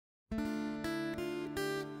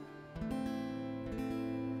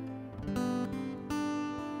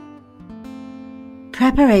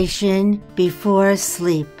Preparation before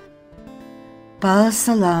sleep. Baal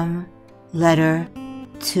Salam, Letter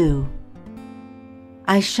 2.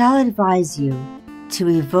 I shall advise you to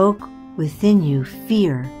evoke within you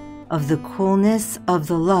fear of the coolness of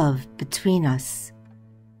the love between us.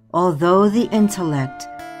 Although the intellect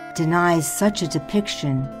denies such a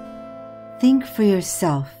depiction, think for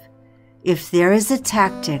yourself if there is a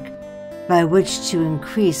tactic by which to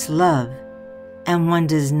increase love, and one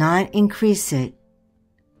does not increase it,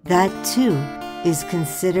 that too is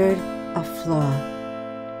considered a flaw.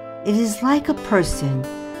 It is like a person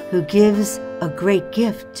who gives a great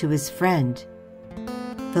gift to his friend.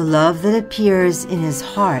 The love that appears in his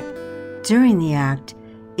heart during the act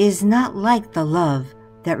is not like the love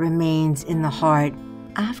that remains in the heart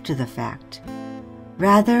after the fact.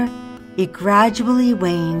 Rather, it gradually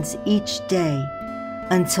wanes each day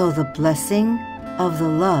until the blessing of the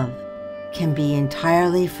love can be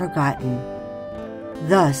entirely forgotten.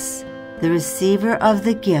 Thus, the receiver of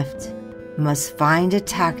the gift must find a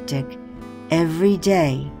tactic every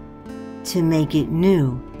day to make it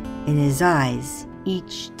new in his eyes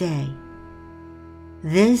each day.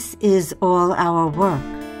 This is all our work,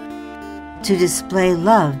 to display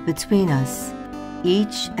love between us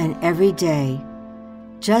each and every day,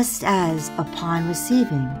 just as upon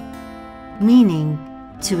receiving, meaning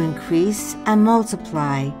to increase and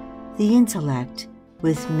multiply the intellect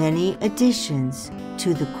with many additions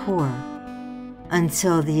to the core,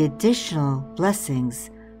 until the additional blessings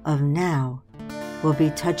of now will be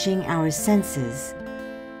touching our senses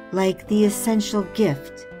like the essential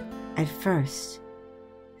gift at first.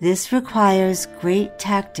 This requires great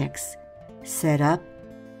tactics set up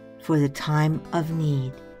for the time of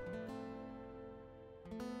need.